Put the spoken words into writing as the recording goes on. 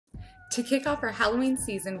To kick off our Halloween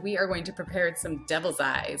season, we are going to prepare some devil's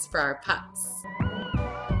eyes for our pups.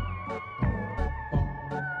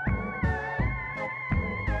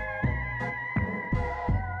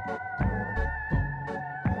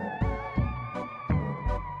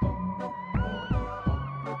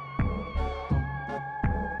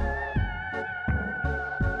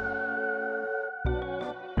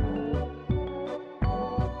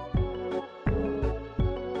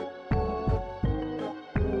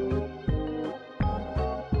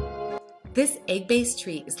 This egg-based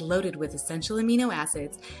treat is loaded with essential amino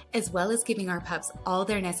acids, as well as giving our pups all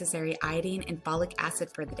their necessary iodine and folic acid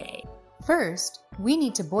for the day. First, we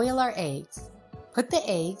need to boil our eggs. Put the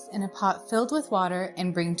eggs in a pot filled with water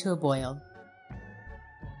and bring to a boil.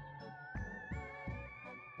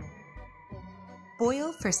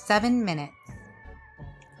 Boil for 7 minutes.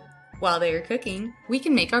 While they are cooking, we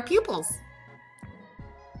can make our pupils.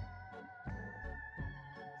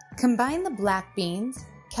 Combine the black beans,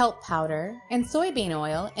 kelp powder, and soybean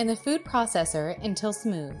oil in the food processor until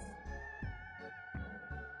smooth.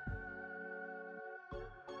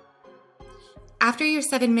 After your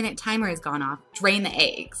 7-minute timer has gone off, drain the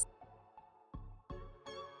eggs.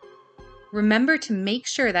 Remember to make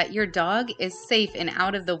sure that your dog is safe and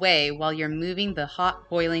out of the way while you're moving the hot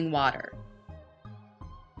boiling water.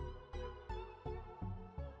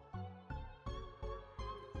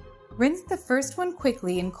 Rinse the first one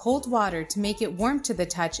quickly in cold water to make it warm to the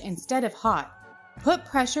touch instead of hot. Put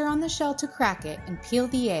pressure on the shell to crack it and peel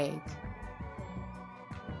the egg.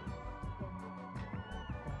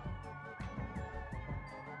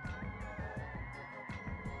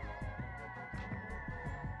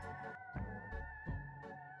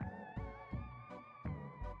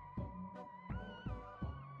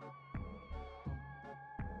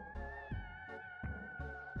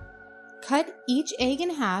 Cut each egg in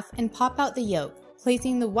half and pop out the yolk,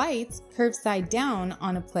 placing the whites curved side down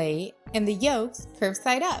on a plate and the yolks curved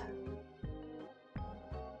side up.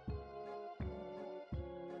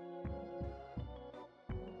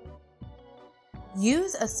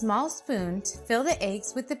 Use a small spoon to fill the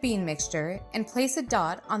eggs with the bean mixture and place a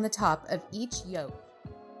dot on the top of each yolk.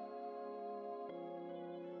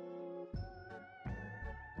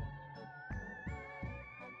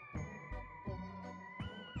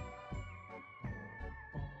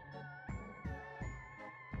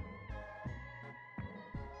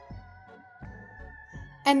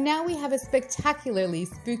 And now we have a spectacularly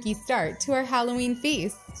spooky start to our Halloween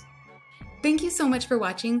feast. Thank you so much for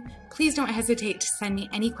watching. Please don't hesitate to send me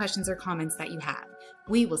any questions or comments that you have.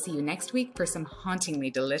 We will see you next week for some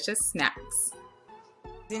hauntingly delicious snacks.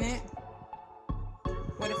 Isn't it?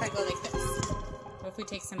 What if I go like this? What if we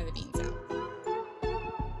take some of the beans out?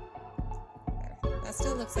 That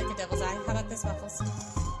still looks like a devil's eye. How about this, Waffles?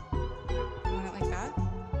 You want it like that?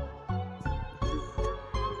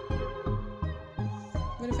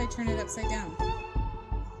 What if I turn it upside down? I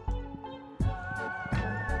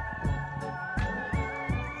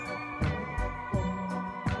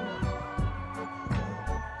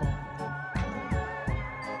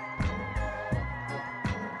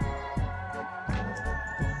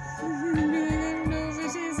don't know if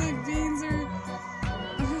it tastes like beans or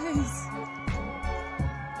ice.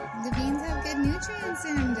 The beans have good nutrients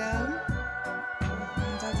in them, though.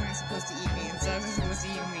 Dogs aren't supposed to eat beans. Dogs are supposed to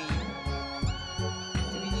eat meat.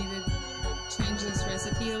 Change this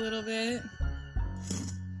recipe a little bit.